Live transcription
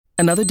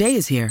Another day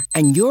is here,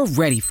 and you're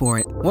ready for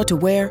it. What to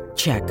wear?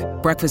 Check.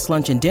 Breakfast,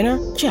 lunch, and dinner?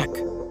 Check.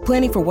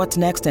 Planning for what's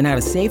next and how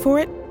to save for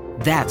it?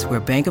 That's where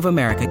Bank of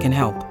America can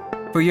help.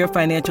 For your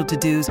financial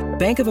to-dos,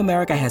 Bank of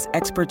America has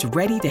experts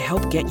ready to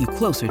help get you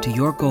closer to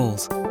your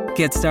goals.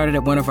 Get started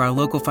at one of our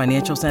local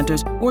financial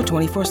centers or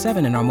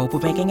 24/7 in our mobile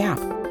banking app.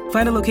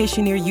 Find a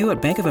location near you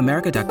at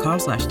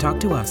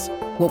bankofamerica.com/talktous.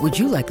 What would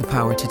you like the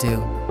power to do?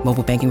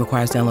 Mobile banking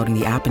requires downloading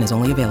the app and is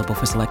only available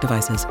for select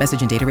devices.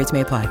 Message and data rates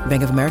may apply.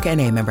 Bank of America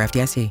N.A., member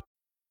FDIC.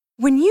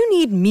 When you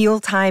need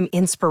mealtime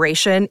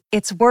inspiration,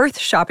 it's worth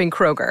shopping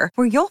Kroger,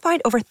 where you'll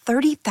find over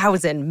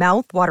 30,000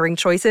 mouth-watering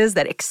choices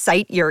that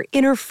excite your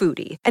inner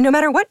foodie. And no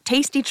matter what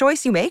tasty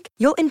choice you make,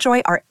 you'll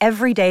enjoy our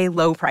everyday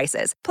low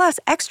prices, plus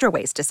extra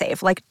ways to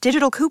save, like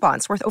digital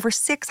coupons worth over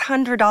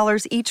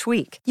 $600 each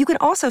week. You can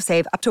also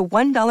save up to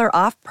 $1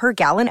 off per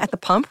gallon at the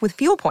pump with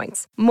fuel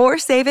points. More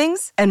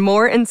savings and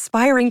more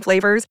inspiring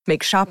flavors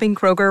make shopping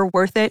Kroger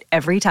worth it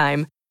every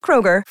time.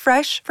 Kroger,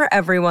 fresh for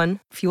everyone.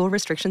 Fuel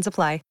restrictions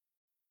apply.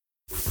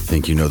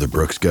 Think you know the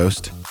Brooks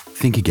Ghost?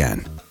 Think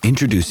again.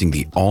 Introducing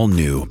the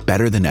all-new,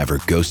 better-than-ever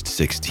Ghost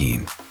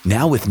 16.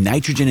 Now with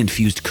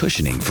nitrogen-infused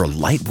cushioning for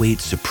lightweight,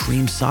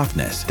 supreme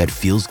softness that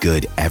feels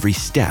good every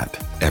step,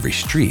 every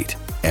street,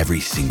 every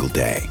single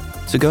day.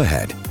 So go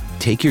ahead,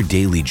 take your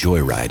daily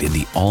joyride in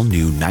the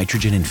all-new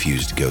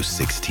nitrogen-infused Ghost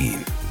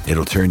 16.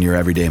 It'll turn your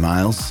everyday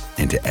miles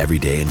into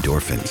everyday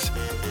endorphins.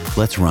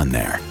 Let's run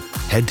there.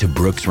 Head to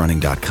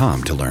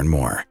brooksrunning.com to learn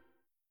more.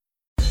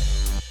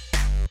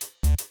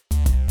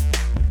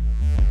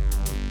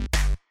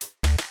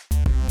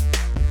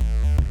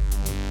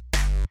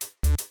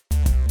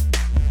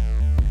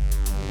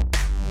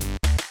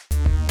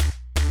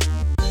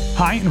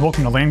 Hi, and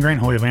welcome to Land Grant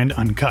Holy Land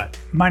Uncut.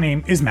 My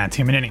name is Matt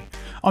Tamanini.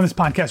 On this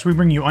podcast, we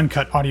bring you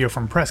uncut audio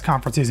from press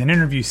conferences and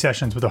interview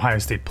sessions with Ohio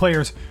State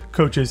players,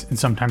 coaches, and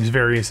sometimes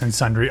various and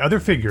sundry other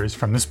figures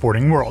from the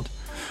sporting world.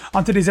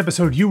 On today's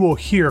episode, you will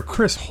hear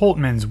Chris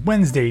Holtmann's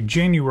Wednesday,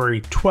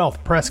 January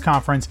 12th press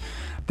conference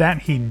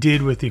that he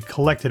did with the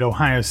collected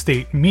Ohio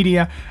State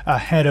media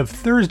ahead of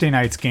Thursday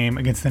night's game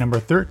against the number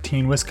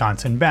 13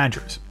 Wisconsin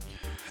Badgers.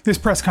 This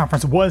press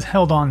conference was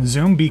held on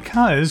Zoom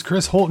because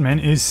Chris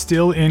Holtmann is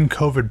still in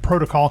COVID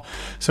protocol,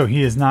 so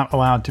he is not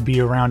allowed to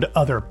be around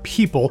other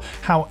people.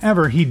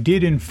 However, he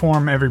did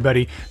inform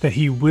everybody that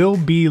he will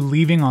be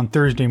leaving on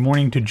Thursday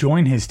morning to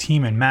join his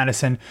team in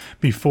Madison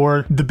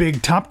before the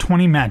big top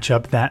 20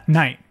 matchup that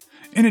night.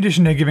 In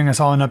addition to giving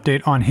us all an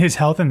update on his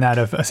health and that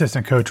of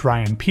assistant coach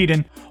Ryan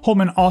Peden,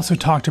 Holtmann also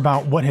talked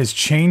about what has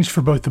changed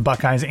for both the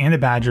Buckeyes and the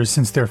Badgers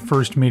since their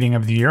first meeting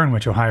of the year, in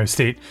which Ohio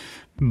State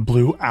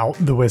blew out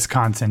the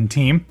Wisconsin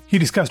team. He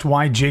discussed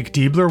why Jake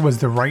Diebler was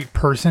the right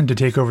person to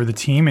take over the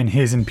team in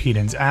his and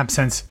Peden's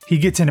absence. He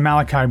gets into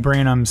Malachi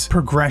Branham's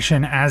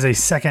progression as a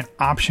second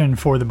option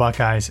for the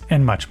Buckeyes,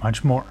 and much,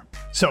 much more.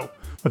 So,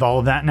 with all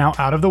of that now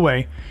out of the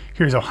way,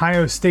 here's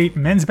Ohio State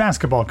men's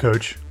basketball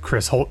coach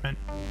Chris Holtmann.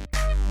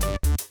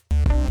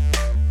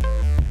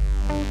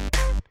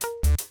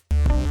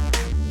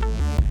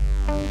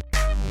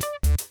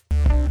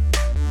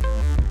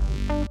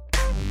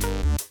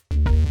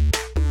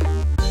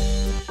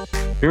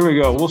 Here we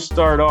go. We'll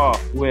start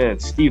off with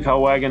Steve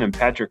Hellwagon and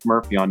Patrick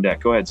Murphy on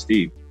deck. Go ahead,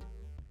 Steve.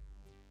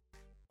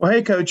 Well,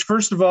 hey, Coach.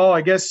 First of all, I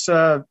guess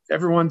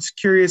everyone's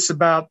curious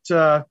about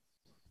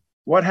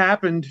what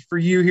happened for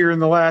you here in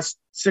the last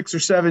 6 or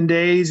 7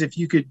 days. If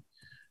you could,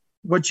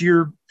 what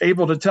you're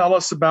able to tell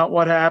us about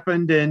what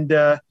happened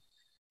and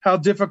how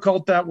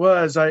difficult that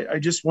was. I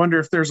just wonder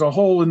if there's a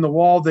hole in the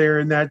wall there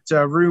in that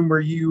room where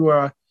you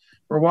were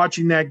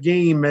watching that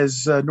game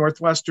as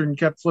Northwestern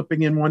kept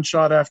flipping in one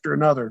shot after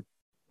another.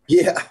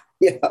 Yeah.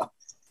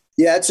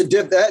 It's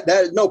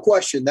that no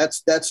question.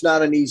 That's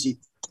not an easy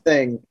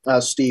thing,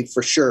 Steve,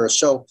 for sure.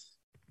 So,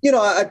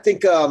 I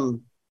think I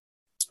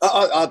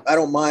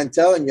don't mind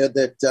telling you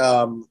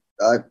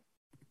that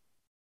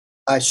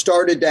I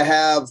started to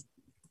have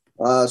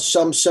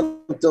some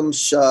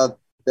symptoms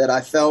that I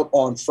felt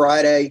on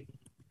Friday.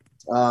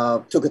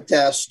 Took a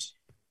test,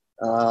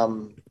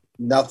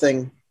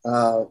 nothing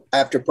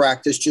after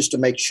practice, just to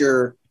make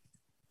sure.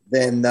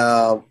 Then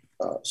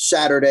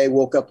Saturday,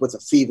 woke up with a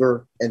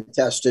fever and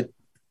tested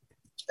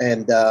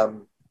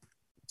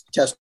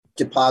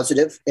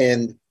positive.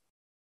 And,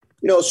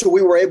 so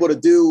we were able to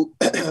do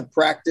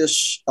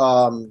practice,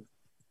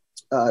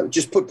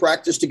 just put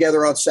practice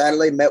together on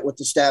Saturday, met with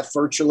the staff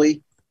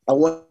virtually. I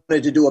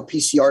wanted to do a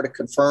PCR to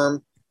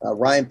confirm.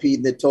 Ryan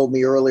Peden had told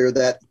me earlier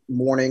that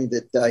morning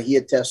that he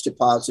had tested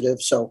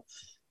positive. So,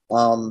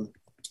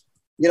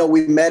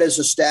 we met as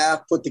a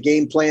staff, put the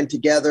game plan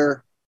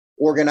together,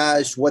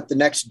 organized what the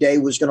next day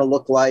was going to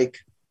look like.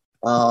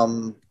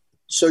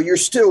 So you're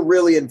still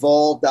really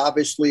involved,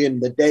 obviously, in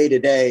the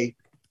day-to-day,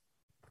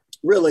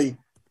 really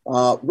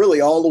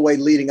all the way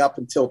leading up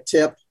until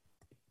tip.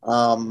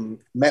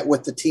 Met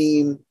with the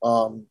team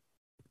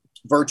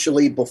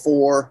virtually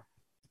before,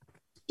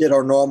 did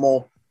our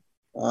normal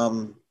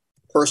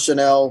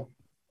personnel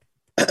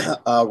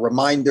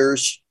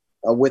reminders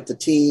with the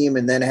team,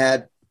 and then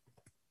had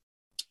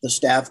the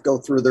staff go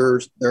through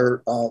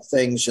their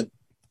things. And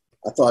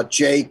I thought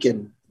Jake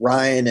and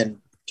Ryan and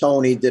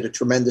Tony did a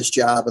tremendous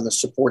job, and the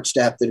support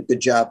staff did a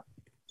good job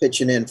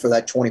pitching in for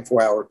that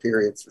 24-hour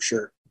period for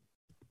sure.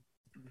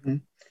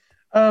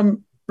 Mm-hmm.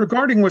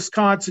 Regarding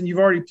Wisconsin, you've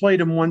already played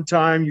them one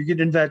time. You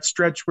get into that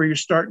stretch where you're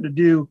starting to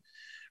do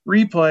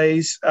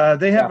replays.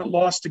 They haven't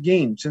lost a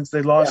game since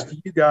they lost to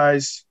you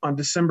guys on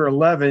December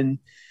 11.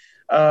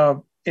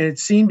 And it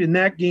seemed in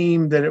that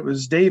game that it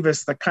was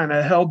Davis that kind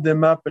of held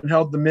them up and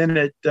held them in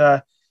it.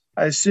 I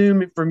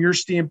assume from your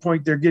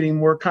standpoint, they're getting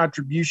more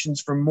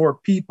contributions from more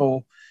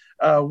people.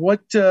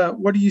 What are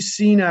you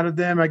seeing out of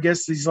them, I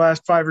guess, these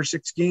last 5 or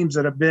 6 games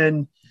that have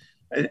been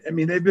 – I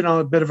mean, they've been on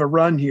a bit of a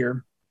run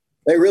here.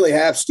 They really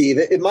have, Steve.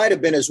 It might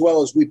have been as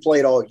well as we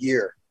played all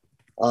year.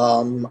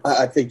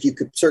 I think you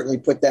could certainly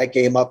put that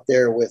game up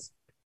there with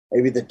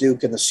maybe the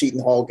Duke and the Seton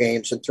Hall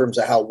games in terms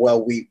of how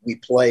well we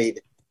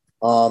played.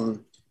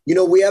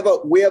 We have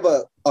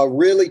a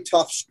really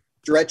tough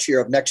stretch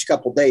here of next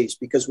couple of days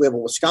because we have a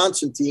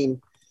Wisconsin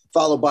team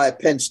followed by a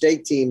Penn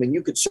State team, and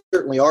you could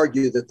certainly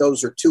argue that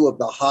those are 2 of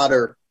the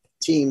hotter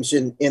teams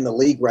in the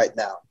league right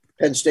now.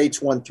 Penn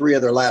State's won 3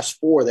 of their last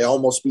 4. They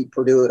almost beat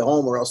Purdue at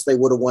home, or else they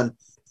would have won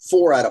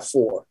 4 out of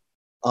 4.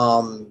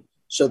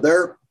 So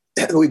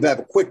we have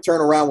a quick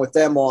turnaround with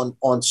them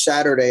on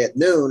Saturday at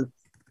noon,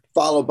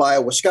 followed by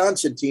a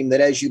Wisconsin team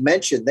that, as you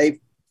mentioned, they've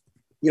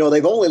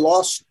only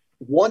lost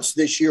once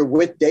this year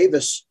with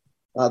Davis.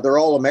 They're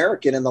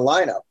All-American in the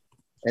lineup,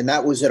 and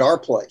that was at our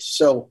place.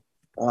 So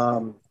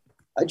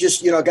I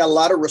just, got a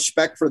lot of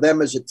respect for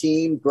them as a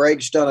team.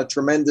 Greg's done a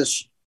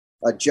tremendous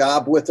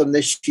job with them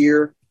this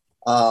year.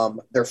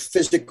 They're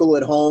physical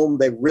at home.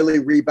 They really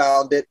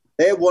rebounded.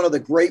 They had one of the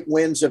great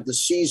wins of the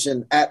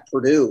season at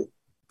Purdue,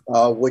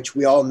 which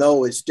we all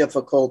know is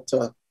difficult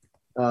to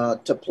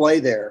play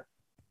there.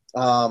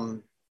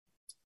 And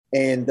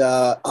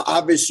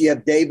obviously you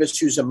have Davis,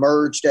 who's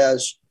emerged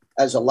as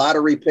a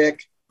lottery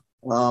pick,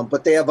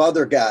 but they have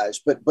other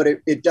guys. But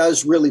it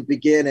does really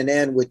begin and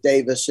end with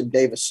Davis and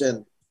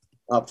Davison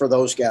for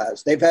those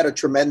guys. They've had a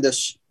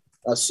tremendous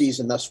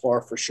season thus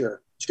far for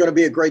sure. It's going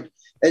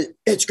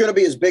to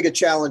be as big a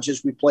challenge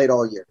as we played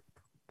all year.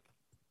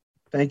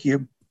 Thank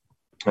you.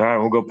 All right,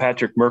 we'll go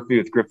Patrick Murphy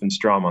with Griffin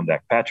Strom on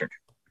deck. Patrick.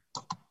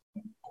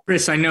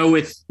 Chris, I know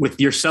with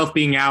yourself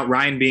being out,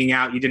 Ryan being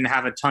out, you didn't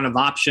have a ton of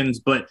options,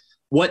 but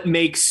what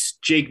makes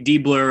Jake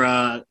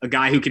Diebler a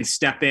guy who can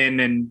step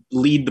in and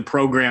lead the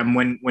program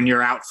when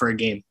you're out for a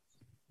game?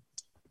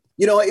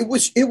 It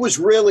was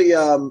really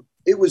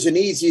it was an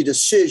easy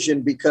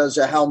decision because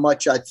of how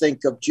much I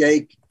think of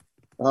Jake.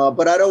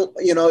 But I don't,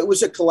 it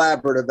was a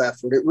collaborative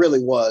effort. It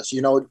really was.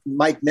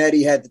 Mike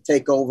Nettie had to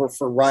take over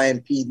for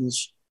Ryan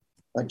Peden's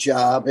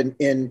job.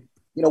 And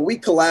we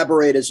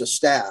collaborate as a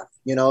staff.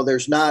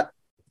 There's not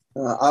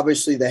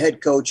obviously the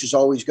head coach is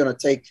always going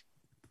to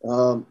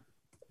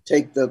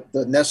take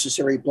the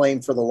necessary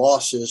blame for the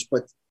losses.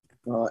 But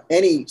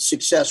any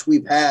success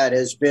we've had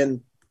has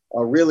been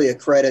really a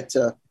credit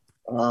to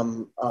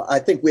I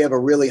think we have a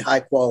really high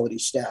quality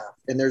staff.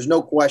 And there's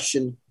no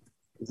question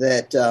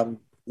that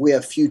we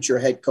have future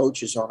head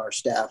coaches on our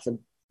staff, and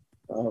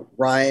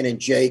Ryan and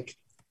Jake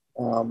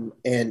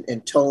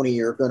and Tony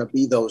are going to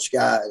be those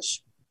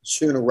guys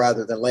sooner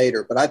rather than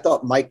later. But I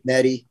thought Mike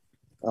Nettie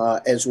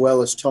as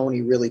well as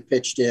Tony really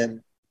pitched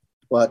in.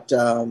 But,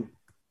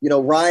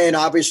 Ryan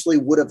obviously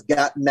would have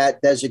gotten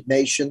that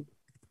designation.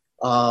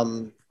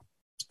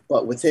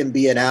 But with him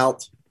being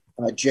out,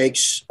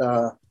 Jake's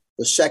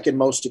the second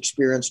most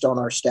experienced on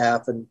our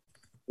staff. And,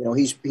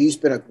 he's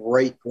been a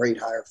great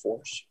hire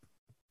for us.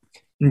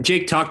 And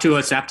Jake talked to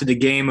us after the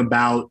game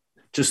about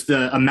just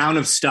the amount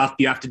of stuff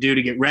you have to do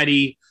to get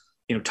ready,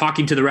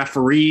 talking to the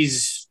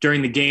referees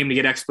during the game to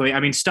get explanation.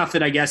 I mean, stuff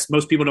that I guess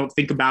most people don't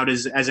think about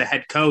as a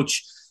head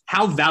coach.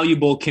 How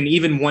valuable can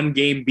even one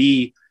game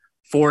be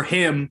for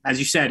him, as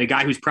you said, a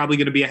guy who's probably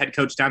going to be a head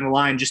coach down the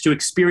line, just to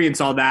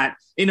experience all that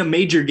in a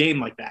major game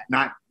like that?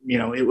 Not,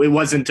 it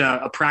wasn't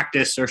a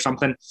practice or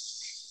something.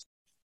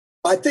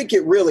 I think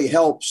it really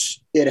helps.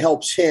 It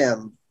helps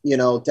him,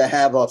 to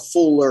have a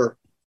fuller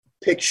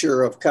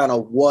picture of kind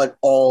of what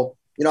all,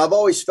 I've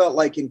always felt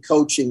like in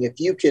coaching, if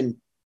you can,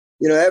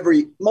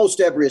 most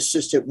every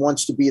assistant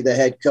wants to be the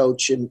head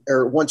coach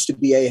or wants to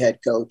be a head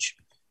coach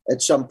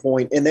at some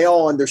point, and they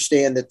all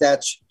understand that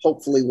that's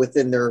hopefully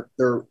within their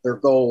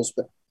goals.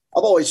 But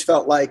I've always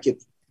felt like if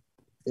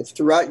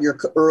throughout your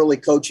early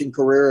coaching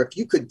career, if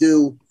you could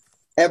do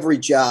every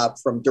job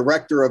from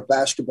director of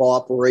basketball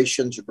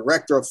operations or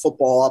director of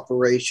football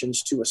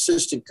operations to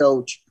assistant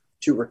coach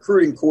to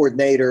recruiting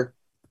coordinator,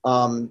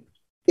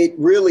 it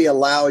really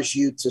allows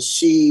you to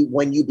see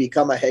when you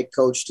become a head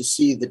coach to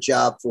see the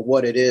job for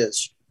what it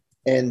is.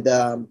 And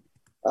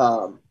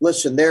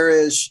listen,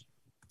 there's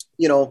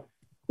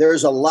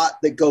a lot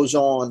that goes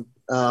on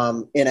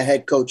in a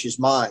head coach's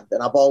mind.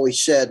 And I've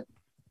always said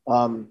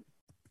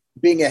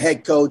being a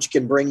head coach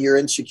can bring your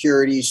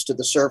insecurities to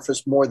the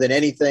surface more than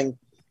anything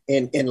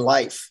in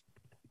life.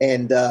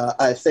 And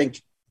I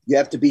think you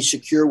have to be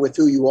secure with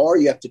who you are.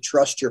 You have to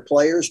trust your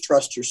players,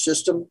 trust your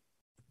system.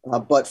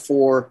 But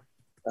for,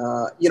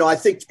 I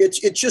think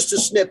it's just a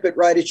snippet,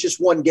 right? It's just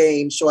one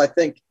game. So I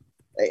think,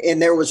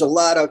 and there was a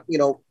lot of,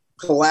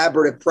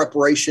 collaborative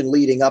preparation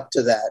leading up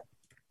to that.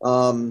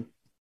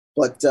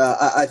 But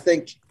I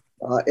think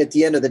at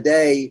the end of the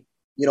day,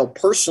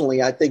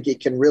 personally, I think it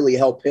can really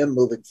help him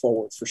moving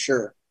forward for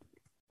sure.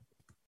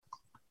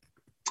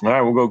 All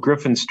right, we'll go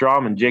Griffin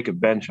Strom and Jacob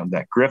Bench on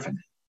that. Griffin.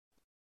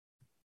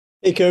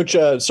 Hey, Coach,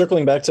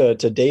 circling back to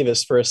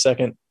Davis for a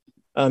second.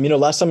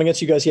 Last time against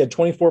you guys, he had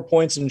 24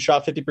 points and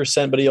shot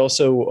 50%, but he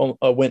also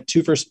went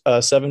 2 for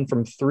 7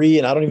 from 3,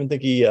 and I don't even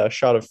think he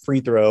shot a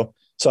free throw.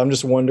 So I'm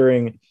just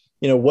wondering,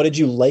 what did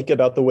you like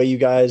about the way you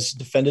guys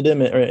defended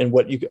him and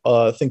what you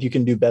think you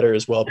can do better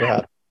as well,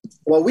 perhaps?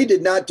 Well, we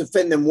did not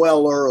defend him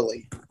well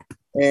early,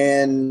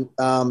 and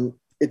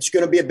it's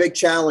going to be a big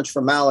challenge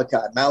for Malachi.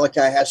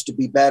 Malachi has to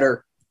be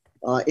better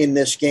in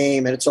this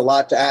game, and it's a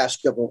lot to ask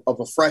of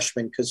a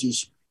freshman because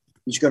he's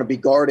going to be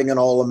guarding an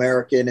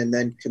All-American and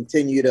then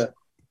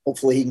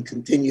hopefully he can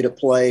continue to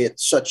play at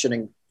such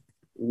a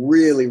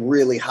really,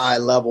 really high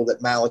level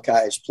that Malachi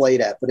has played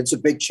at. But it's a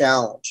big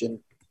challenge, and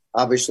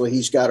obviously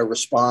he's got to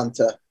respond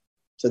to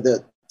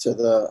the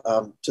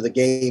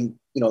game,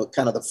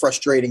 kind of the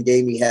frustrating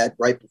game he had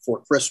right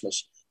before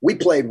Christmas. We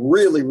played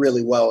really,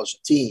 really well as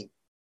a team.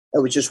 It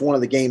was just one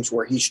of the games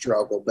where he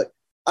struggled. But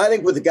I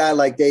think with a guy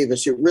like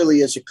Davis, it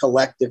really is a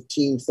collective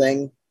team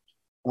thing.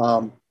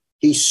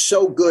 He's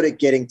so good at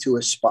getting to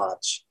his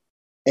spots,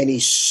 and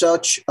he's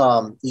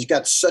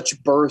got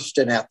such burst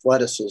and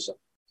athleticism,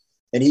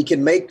 and he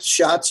can make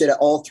shots at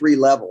all 3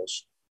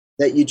 levels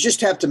that you just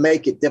have to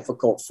make it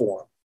difficult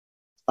for him.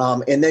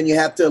 And then you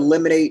have to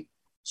eliminate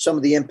some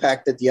of the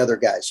impact that the other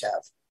guys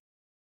have.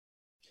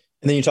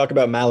 And then you talk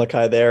about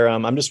Malachi there.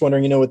 I'm just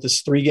wondering, with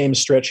this 3-game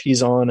stretch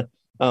he's on,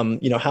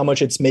 how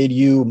much it's made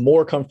you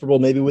more comfortable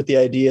maybe with the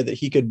idea that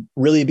he could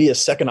really be a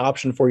second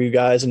option for you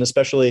guys. And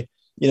especially,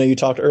 you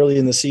talked early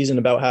in the season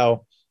about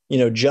how,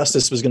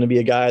 Justice was going to be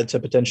a guy to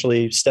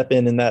potentially step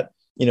in that,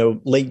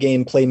 late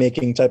game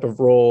playmaking type of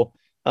role.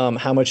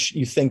 How much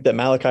you think that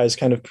Malachi is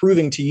kind of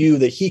proving to you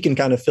that he can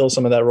kind of fill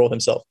some of that role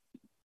himself?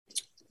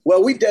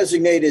 Well, we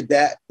designated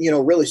that,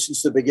 really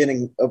since the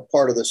beginning of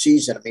part of the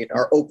season. I mean,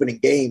 our opening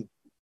game,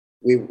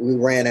 we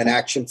ran an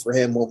action for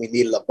him when we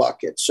needed a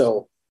bucket.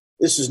 So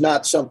this is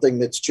not something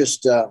that's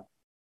just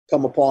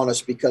come upon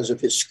us because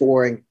of his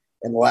scoring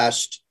in the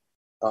last,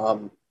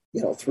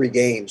 3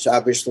 games.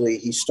 Obviously,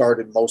 he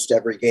started most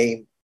every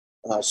game.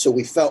 So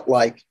we felt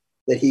like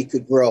that he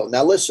could grow.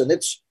 Now, listen,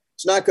 it's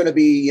not going to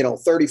be,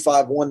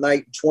 35 one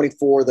night,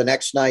 24 the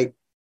next night,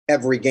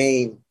 every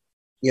game,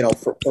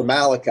 for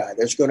Malachi.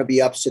 There's going to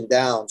be ups and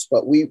downs.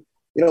 But we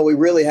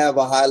really have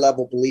a high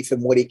level belief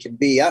in what he can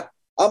be.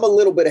 I'm a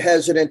little bit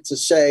hesitant to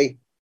say,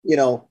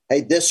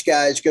 hey, this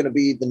guy's going to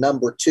be the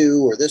number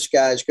 2 or this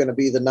guy's going to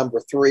be the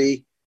number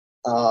 3.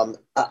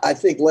 I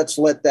think let's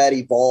let that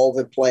evolve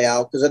and play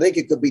out because I think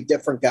it could be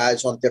different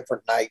guys on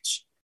different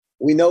nights.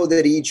 We know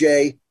that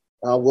EJ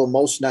will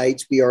most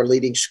nights be our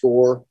leading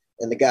scorer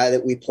and the guy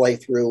that we play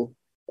through.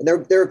 And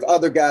there are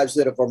other guys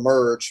that have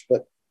emerged,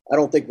 but I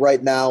don't think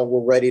right now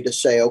we're ready to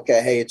say,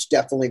 okay, hey, it's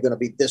definitely going to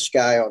be this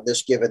guy on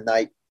this given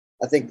night.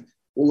 I think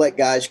we'll let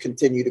guys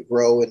continue to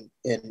grow and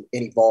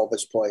evolve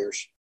as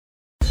players.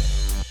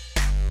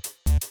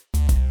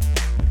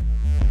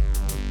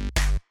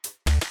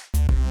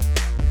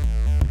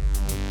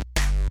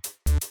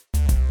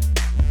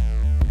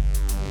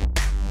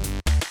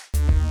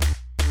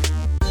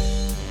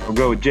 We'll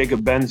go with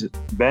Jacob Bench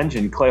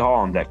and Clay Hall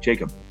on deck.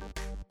 Jacob.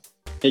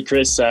 Hey,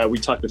 Chris, we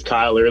talked with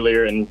Kyle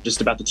earlier and just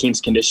about the team's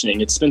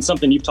conditioning. It's been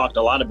something you've talked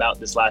a lot about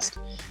this last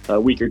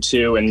week or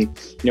two. And,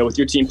 with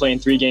your team playing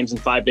 3 games in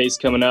 5 days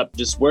coming up,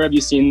 just where have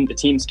you seen the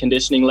team's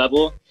conditioning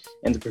level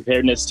and the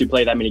preparedness to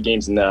play that many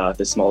games in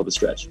this small of a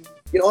stretch?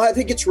 I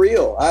think it's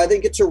real. I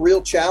think it's a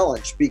real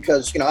challenge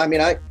because,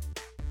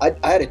 I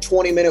had a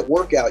 20-minute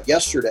workout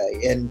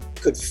yesterday and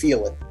could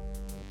feel it.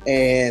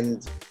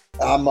 And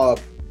I'm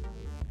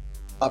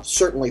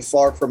certainly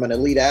far from an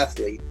elite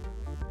athlete.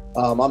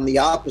 I'm the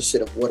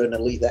opposite of what an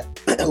elite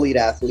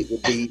athlete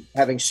would be.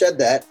 Having said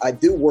that, I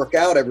do work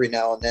out every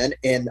now and then,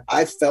 and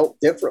I felt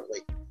differently.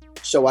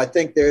 So I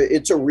think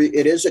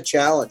it is a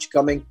challenge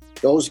coming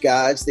those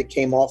guys that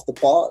came off the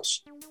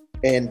pause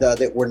and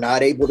that were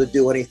not able to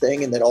do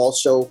anything, and that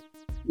also,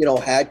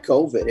 had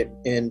COVID.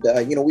 And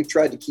we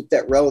tried to keep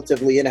that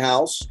relatively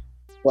in-house,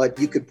 but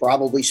you could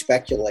probably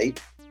speculate.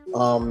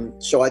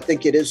 So I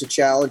think it is a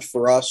challenge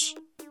for us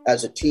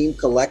as a team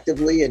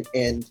collectively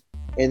and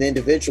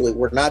individually.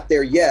 We're not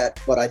there yet,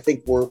 but I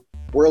think we're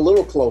a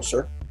little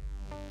closer.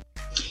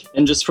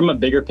 And just from a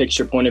bigger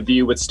picture point of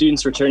view, with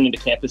students returning to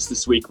campus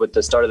this week with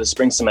the start of the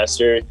spring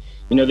semester,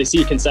 they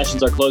see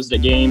concessions are closed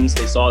at games.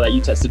 They saw that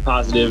you tested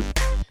positive.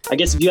 I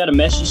guess if you had a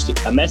message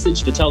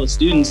to tell the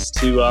students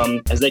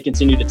to, as they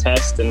continue to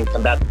test and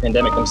combat the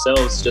pandemic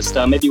themselves, just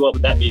maybe what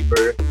would that be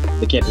for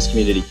the campus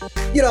community?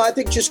 I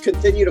think just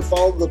continue to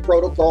follow the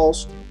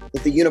protocols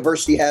that the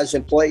university has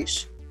in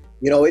place.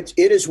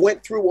 It has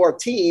went through our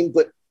team,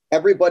 but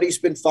everybody's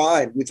been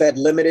fine. We've had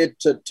limited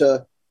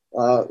to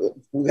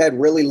we've had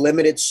really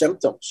limited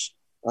symptoms.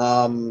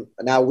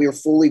 Now we're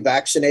fully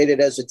vaccinated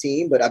as a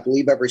team, but I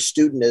believe every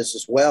student is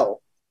as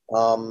well.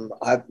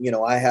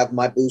 I have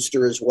my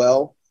booster as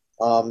well.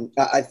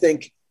 I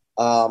think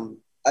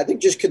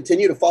just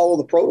continue to follow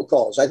the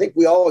protocols. I think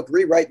we all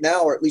agree right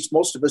now, or at least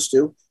most of us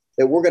do,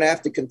 that we're going to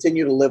have to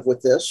continue to live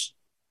with this.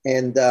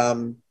 And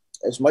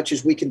as much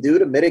as we can do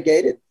to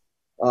mitigate it,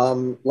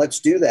 let's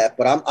do that.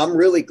 But I'm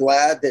really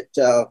glad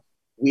that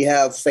we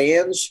have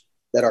fans,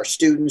 that our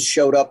students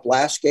showed up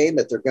last game,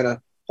 that they're going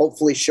to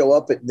hopefully show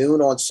up at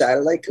noon on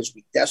Saturday, because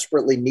we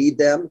desperately need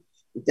them.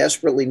 We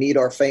desperately need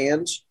our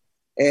fans.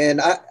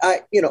 And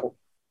I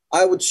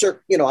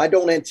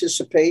don't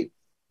anticipate,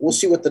 we'll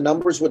see what the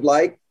numbers are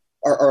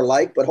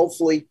like, but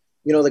hopefully,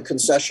 the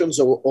concessions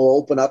will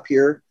open up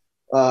here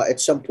at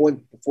some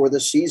point before the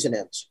season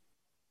ends.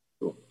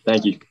 Cool.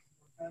 Thank you.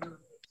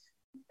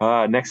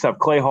 Next up,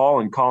 Clay Hall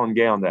and Colin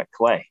Gay on that.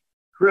 Clay.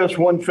 Chris,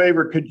 one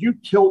favor, could you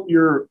tilt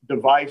your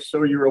device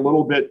so you're a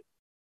little bit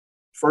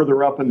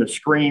further up in the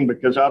screen,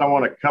 because I don't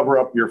want to cover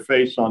up your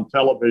face on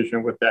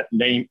television with that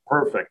name.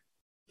 Perfect.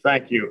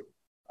 Thank you.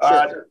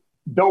 Sure.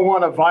 Don't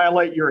want to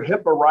violate your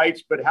HIPAA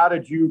rights, but how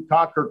did you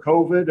conquer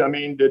COVID? I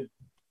mean,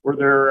 were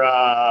there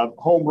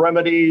home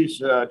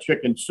remedies,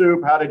 chicken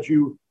soup? How did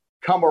you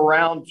come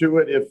around to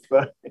it,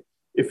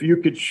 if you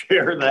could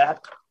share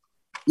that?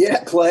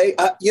 Yeah, Clay,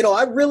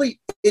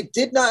 it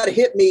did not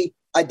hit me.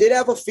 I did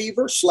have a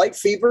fever, slight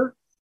fever.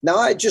 Now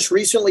I just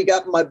recently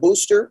gotten my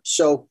booster.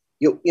 So,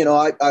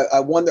 I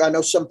wonder, I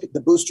know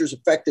the boosters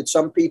affected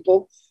some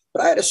people,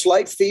 but I had a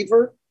slight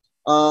fever.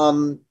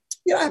 I've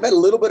had a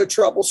little bit of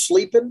trouble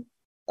sleeping,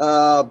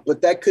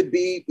 but that could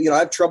be, I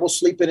have trouble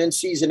sleeping in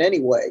season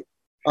anyway.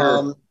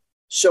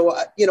 Sure.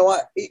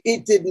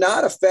 It did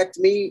not affect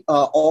me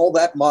all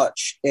that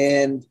much.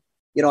 And,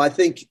 I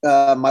think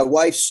my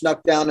wife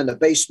snuck down in the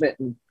basement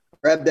and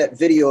grabbed that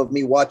video of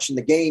me watching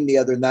the game the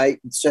other night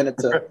and sent it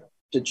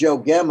to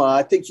Joe Gemma.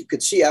 I think you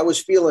could see I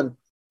was feeling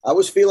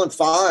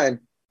fine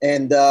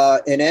and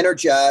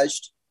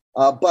energized.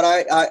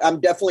 But I'm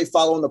definitely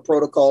following the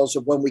protocols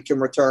of when we can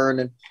return,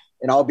 and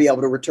I'll be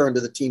able to return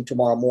to the team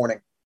tomorrow morning.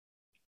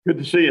 Good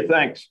to see you.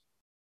 Thanks.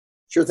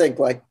 Sure thing,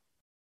 Clay.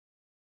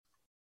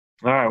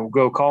 All right, we'll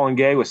go Colin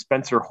Gay with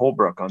Spencer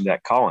Holbrook on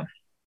that. Colin.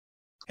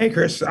 Hey,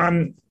 Chris.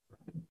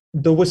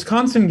 The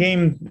Wisconsin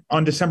game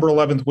on December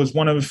 11th was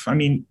one of,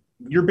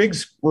 your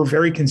bigs were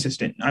very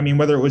consistent.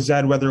 Whether it was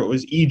Zed, whether it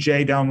was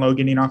EJ down low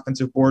getting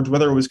offensive boards,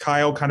 whether it was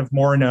Kyle kind of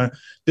more in a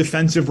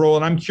defensive role.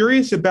 And I'm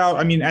curious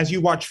about, as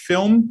you watch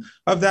film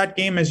of that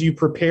game, as you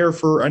prepare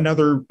for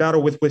another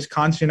battle with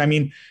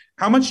Wisconsin,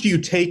 how much do you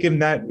take in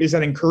that? Is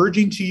that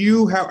encouraging to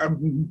you?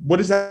 What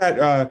does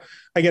that,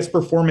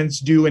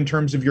 performance do in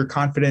terms of your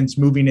confidence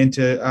moving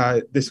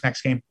into this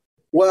next game?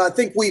 Well, I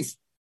think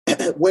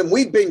when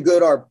we've been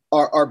good,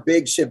 our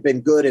bigs have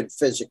been good and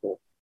physical.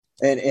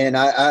 And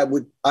I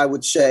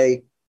would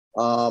say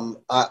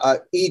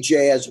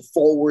EJ as a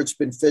forward's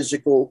been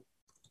physical,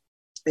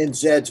 and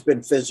Zed's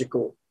been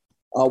physical.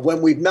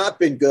 When we've not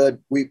been good,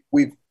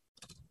 we've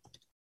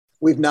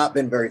not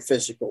been very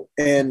physical.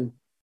 And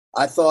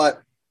I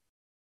thought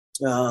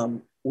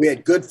we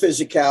had good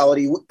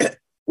physicality.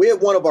 We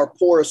had our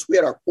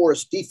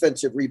poorest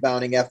defensive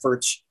rebounding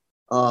efforts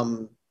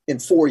in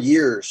 4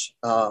 years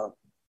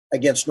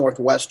against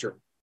Northwestern.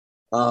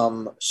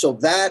 So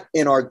that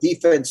in our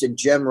defense in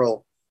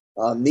general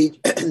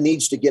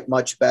needs to get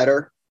much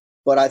better.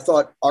 But I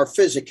thought our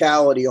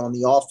physicality on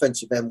the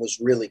offensive end was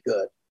really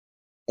good.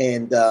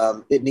 And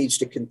it needs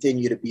to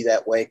continue to be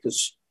that way,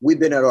 because we've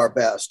been at our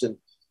best. And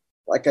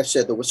like I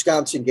said, the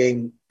Wisconsin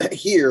game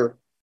here,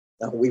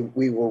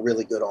 we were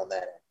really good on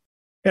that end.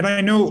 And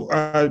I know,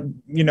 a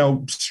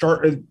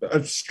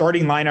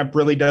starting lineup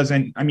really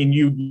doesn't.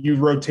 You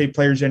rotate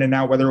players in and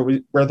out,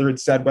 whether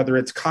it's Zed, whether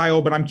it's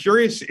Kyle. But I'm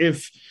curious,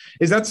 is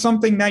that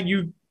something that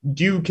you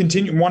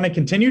want to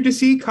continue to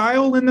see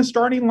Kyle in the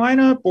starting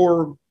lineup,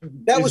 or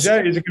is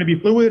it going to be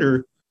fluid?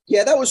 Or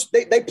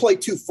they play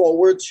two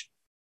forwards.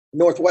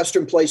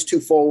 Northwestern plays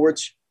two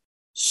forwards,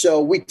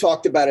 so we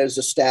talked about it as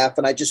a staff,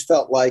 and I just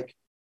felt like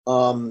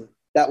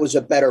that was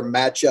a better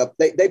matchup.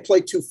 They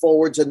play two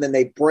forwards, and then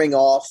they bring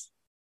off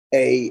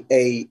a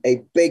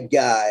big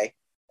guy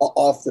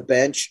off the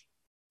bench,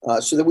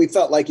 so that we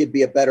felt like it'd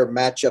be a better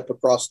matchup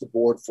across the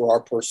board for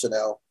our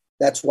personnel.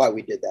 That's why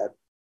we did that.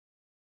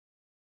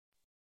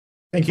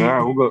 Thank you. All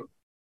right, we'll go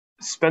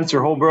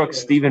Spencer Holbrook,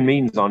 Stephen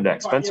Means on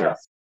deck. Spencer.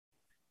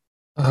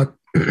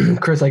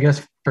 Chris, I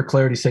guess for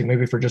clarity's sake,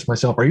 maybe for just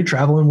myself, are you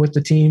traveling with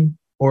the team,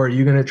 or are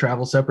you going to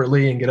travel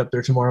separately and get up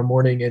there tomorrow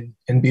morning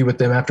and be with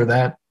them after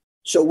that?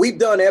 So we've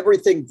done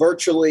everything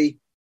virtually,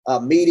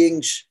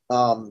 meetings,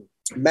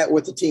 met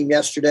with the team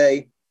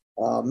yesterday,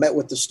 met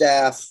with the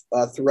staff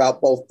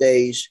throughout both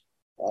days.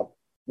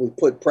 We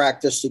put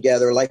practice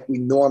together like we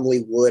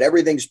normally would.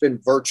 Everything's been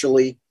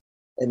virtually.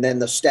 And then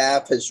the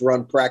staff has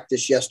run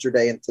practice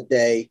yesterday and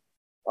today.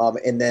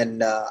 And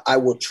then I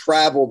will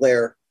travel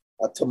there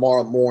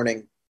tomorrow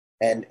morning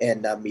and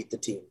meet the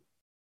team.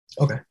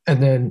 Okay.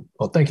 And then,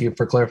 thank you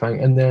for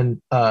clarifying. And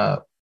then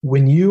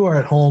when you are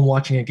at home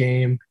watching a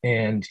game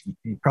and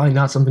probably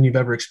not something you've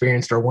ever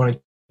experienced or wanted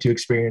to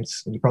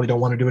experience, and you probably don't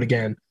want to do it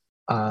again,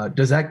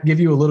 does that give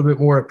you a little bit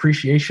more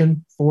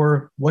appreciation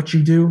for what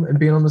you do and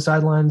being on the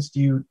sidelines?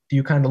 Do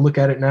you kind of look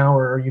at it now,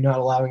 or are you not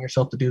allowing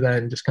yourself to do that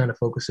and just kind of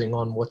focusing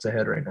on what's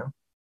ahead right now?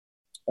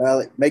 Well,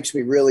 it makes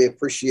me really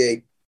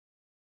appreciate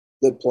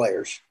good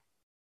players.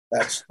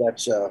 That's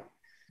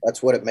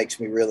what it makes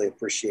me really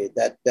appreciate.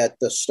 That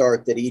the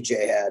start that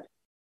EJ had,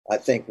 I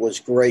think, was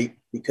great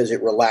because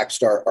it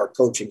relaxed our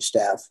coaching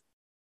staff,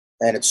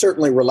 and it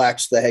certainly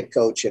relaxed the head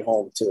coach at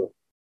home too.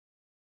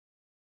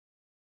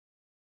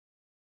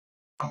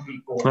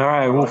 All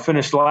right, we'll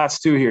finish the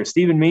last two here.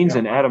 Stephen Means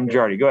and Adam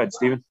Jardy. Go ahead,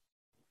 Stephen.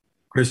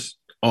 Chris,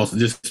 also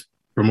just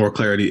for more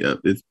clarity,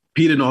 is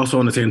Peden also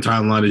on the same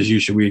timeline as you?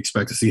 Should we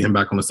expect to see him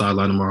back on the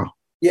sideline tomorrow?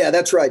 Yeah,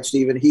 that's right,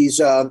 Stephen.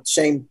 He's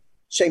same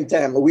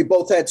time. We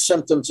both had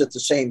symptoms at the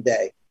same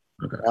day.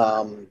 Okay.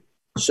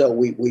 So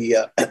we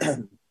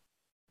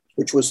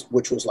which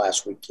was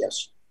last week.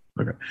 Yes.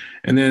 Okay.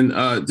 And then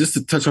just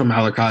to touch on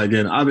Malachi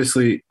again,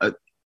 obviously,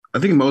 I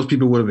think most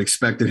people would have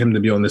expected him to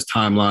be on this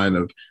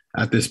timeline of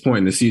at this point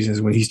in the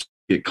season when he's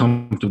get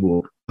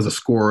comfortable as a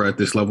scorer at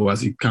this level, as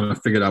he kind of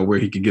figured out where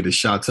he could get his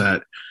shots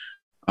at.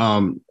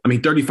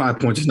 35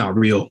 points is not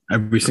real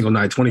every single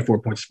night.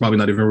 24 points is probably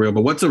not even real.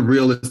 But what's a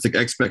realistic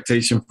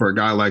expectation for a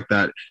guy like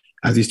that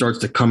as he starts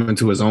to come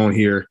into his own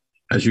here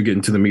as you get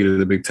into the meat of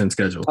the Big Ten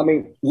schedule? I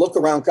mean, look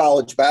around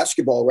college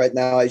basketball right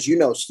now, as you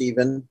know,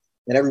 Stephen,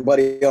 and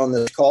everybody on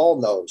this call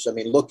knows. I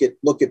mean, look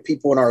at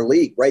people in our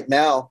league right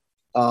now.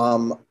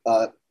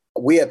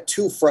 We have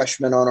two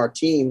freshmen on our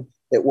team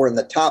that were in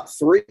the top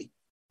three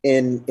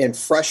in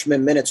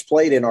freshman minutes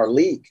played in our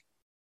league,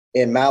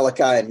 in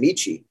Malachi and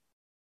Michi.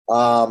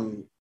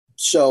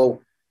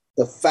 So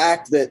the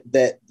fact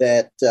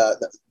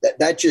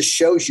that just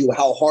shows you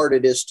how hard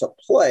it is to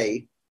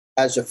play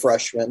as a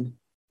freshman,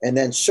 and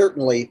then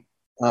certainly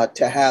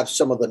to have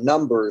some of the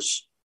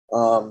numbers,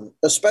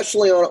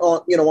 especially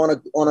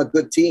on a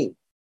good team,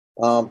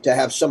 to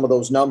have some of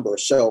those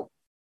numbers. So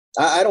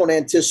I don't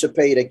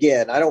anticipate,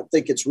 again, I don't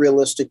think it's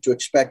realistic to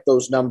expect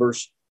those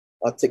numbers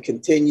to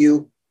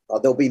continue.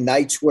 There'll be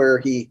nights where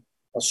he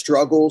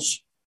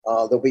struggles.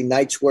 There'll be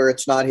nights where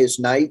it's not his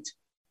night.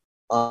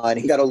 And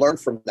he got to learn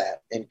from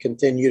that and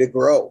continue to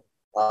grow.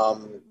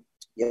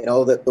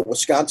 The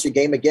Wisconsin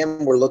game,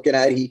 again, we're looking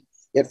at, he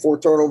had 4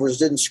 turnovers,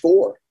 didn't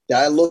score.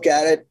 I look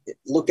at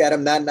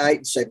him that night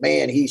and say,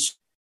 man, he's,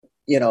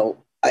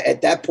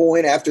 at that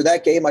point after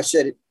that game, I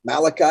said,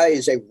 Malachi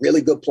is a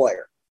really good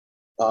player.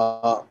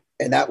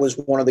 And that was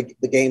one of the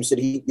games that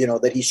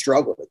he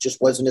struggled. It just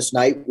wasn't his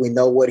night. We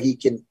know what he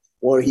can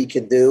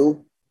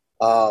do.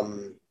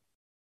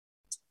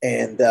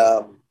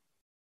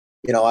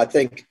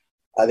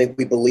 I think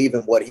we believe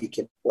in what he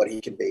can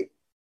be.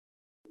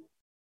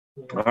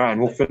 All right,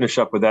 and we'll finish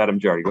up with Adam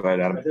Jardy. Go ahead,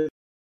 Adam.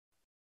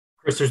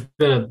 Chris, there's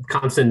been a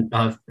constant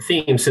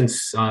theme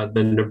since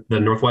the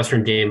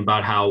Northwestern game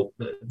about how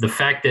the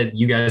fact that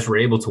you guys were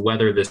able to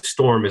weather this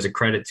storm is a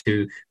credit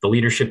to the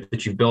leadership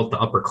that you built, the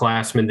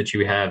upperclassmen that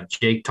you have.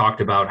 Jake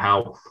talked about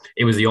how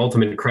it was the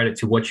ultimate credit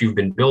to what you've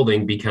been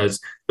building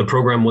because the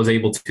program was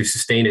able to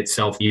sustain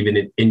itself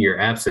even in your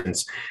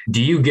absence.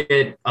 Do you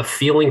get a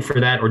feeling for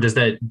that, or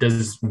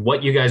does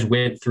what you guys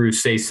went through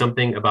say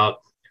something about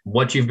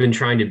what you've been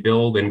trying to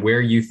build and where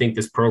you think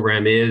this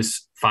program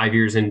is 5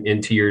 years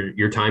into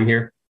your time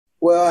here?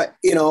 Well,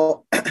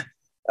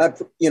 I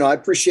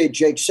appreciate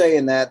Jake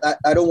saying that.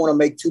 I don't want to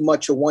make too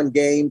much of one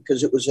game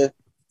because it was a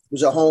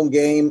home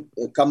game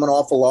coming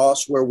off a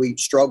loss where we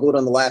struggled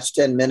in the last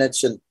 10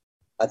 minutes. And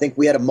I think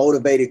we had a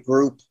motivated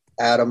group,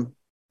 Adam,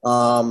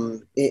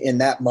 in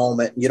that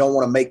moment. You don't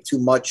want to make too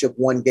much of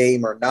one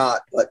game or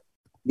not. But,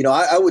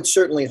 I would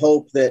certainly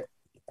hope that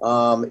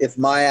if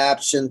my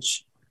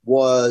absence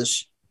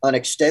was an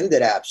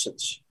extended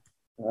absence,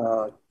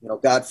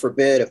 God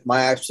forbid, if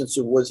my absence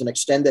was an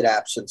extended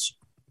absence,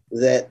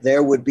 that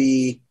there would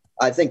be,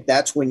 I think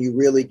that's when you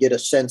really get a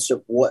sense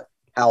of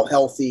how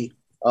healthy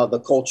the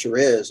culture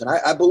is. And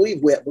I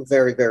believe we have a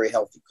very, very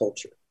healthy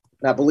culture.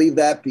 And I believe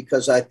that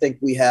because I think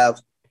we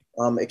have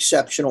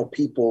exceptional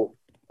people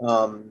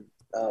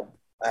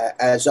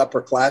as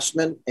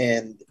upperclassmen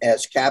and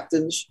as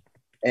captains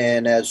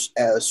and as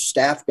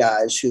staff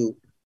guys who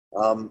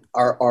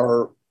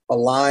are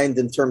aligned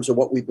in terms of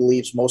what we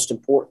believe is most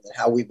important and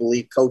how we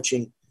believe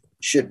coaching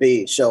should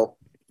be. So,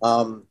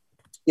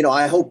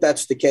 I hope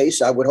that's the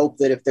case. I would hope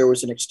that if there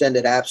was an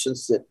extended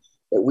absence that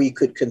we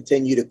could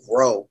continue to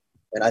grow.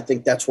 And I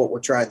think that's what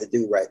we're trying to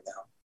do right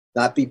now.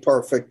 Not be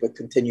perfect, but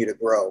continue to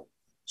grow.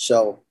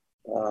 So,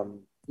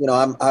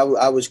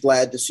 I was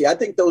glad to see. I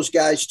think those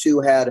guys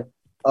too had,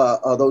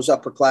 those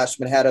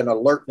upperclassmen had an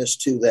alertness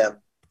to them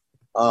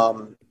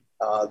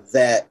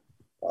that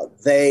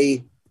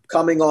they,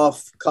 coming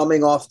off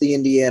the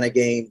Indiana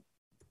game,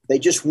 they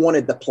just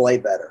wanted to play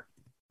better.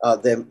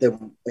 And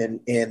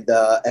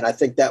I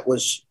think that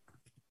was,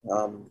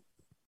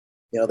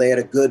 they had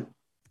a good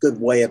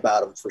way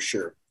about them for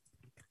sure.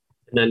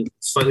 And then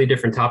slightly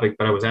different topic,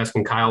 but I was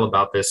asking Kyle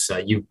about this.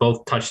 You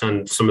both touched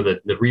on some of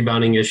the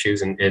rebounding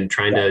issues and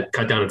trying to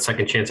cut down on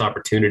second chance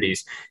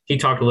opportunities. He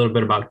talked a little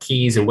bit about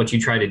keys and what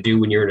you try to do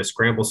when you're in a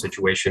scramble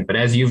situation. But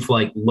as you've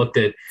looked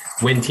at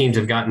when teams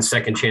have gotten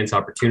second chance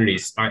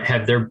opportunities,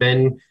 have there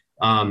been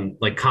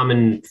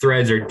common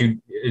threads, or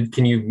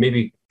can you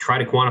maybe try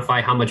to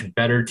quantify how much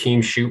better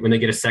teams shoot when they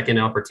get a second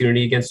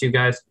opportunity against you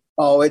guys?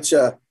 Oh,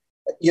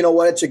 you know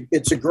what?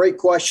 It's a great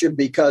question,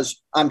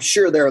 because I'm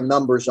sure there are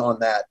numbers on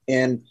that.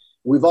 And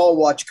we've all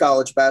watched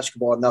college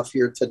basketball enough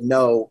here to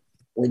know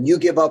when you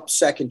give up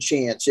second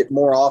chance, it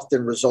more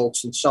often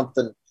results in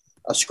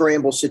a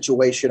scramble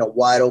situation, a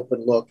wide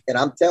open look. And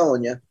I'm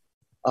telling you,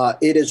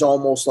 it is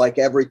almost like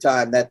every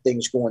time that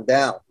thing's going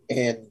down.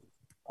 And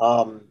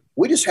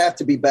we just have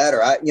to be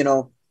better.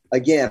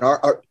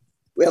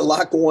 We had a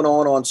lot going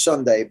on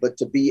Sunday, but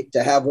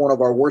to have one of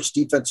our worst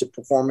defensive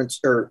performance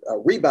or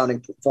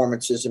rebounding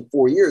performances in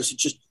 4 years,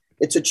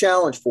 it's a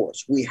challenge for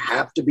us. We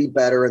have to be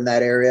better in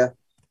that area.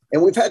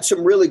 And we've had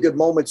some really good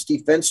moments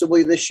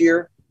defensively this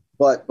year,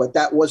 but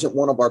that wasn't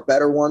one of our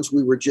better ones.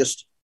 We were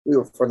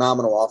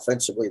phenomenal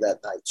offensively that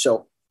night.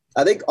 So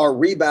I think our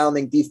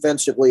rebounding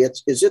defensively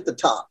is at the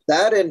top.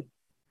 That and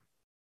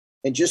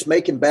just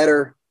making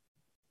better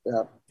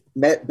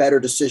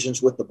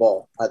decisions with the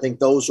ball. I think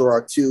those are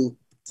our two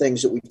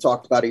things that we've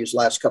talked about these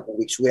last couple of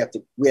weeks. We have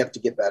to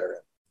get better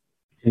at.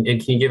 And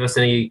can you give us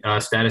any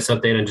status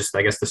update on just,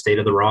 I guess, the state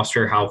of the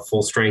roster, how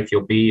full strength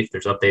you'll be, if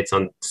there's updates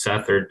on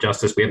Seth or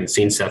Justice? We haven't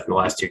seen Seth in the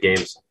last 2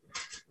 games.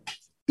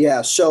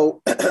 Yeah.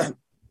 So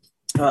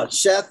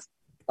Seth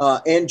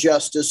and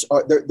Justice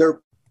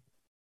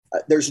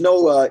there's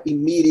no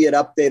immediate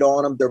update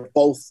on them. They're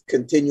both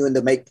continuing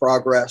to make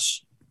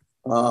progress.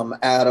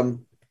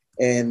 Adam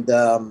and,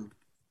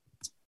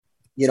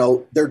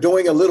 they're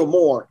doing a little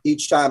more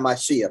each time I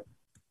see him.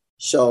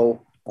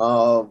 So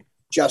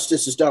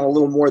Justice has done a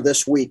little more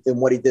this week than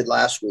what he did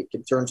last week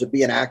in terms of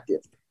being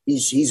active.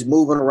 He's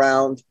moving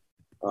around.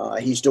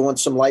 He's doing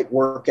some light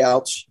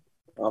workouts.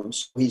 So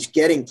he's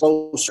getting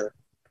closer,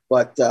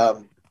 but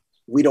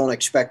we don't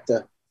expect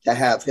to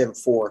have him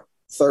for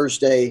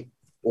Thursday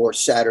or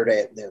Saturday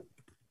at noon.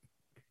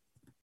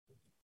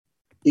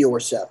 He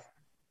or Seth.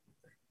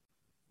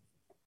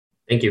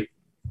 Thank you.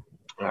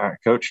 All right,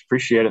 Coach.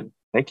 Appreciate it.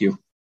 Thank you.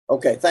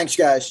 Okay. Thanks,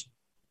 guys.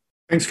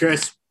 Thanks,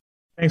 Chris.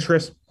 Thanks,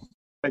 Chris.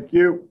 Thank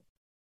you.